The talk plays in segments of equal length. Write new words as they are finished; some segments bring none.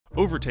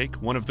Overtake,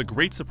 one of the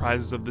great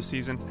surprises of the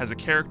season, has a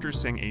character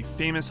sing a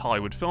famous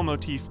Hollywood film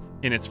motif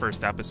in its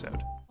first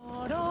episode.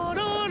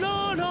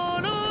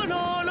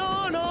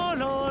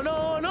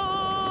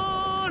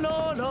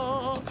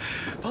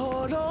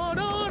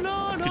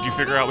 Could you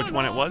figure out which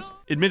one it was?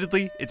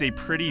 Admittedly, it's a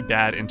pretty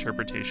bad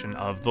interpretation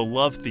of the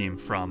love theme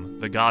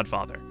from The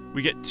Godfather.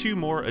 We get two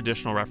more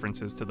additional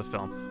references to the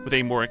film, with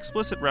a more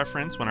explicit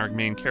reference when our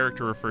main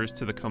character refers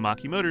to the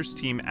Komaki Motors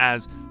team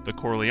as the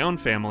Corleone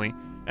family,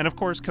 and of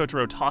course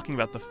Kotaro talking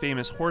about the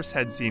famous horse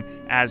head scene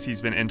as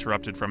he's been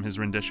interrupted from his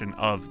rendition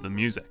of the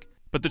music.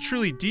 But the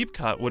truly deep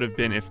cut would have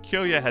been if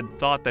Kyoya had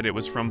thought that it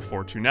was from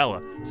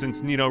Fortunella,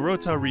 since Nino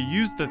Rota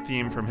reused the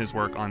theme from his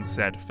work on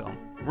said film.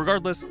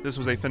 Regardless, this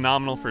was a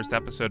phenomenal first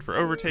episode for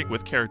Overtake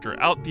with character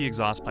out the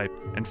exhaust pipe,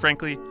 and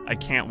frankly, I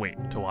can't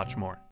wait to watch more.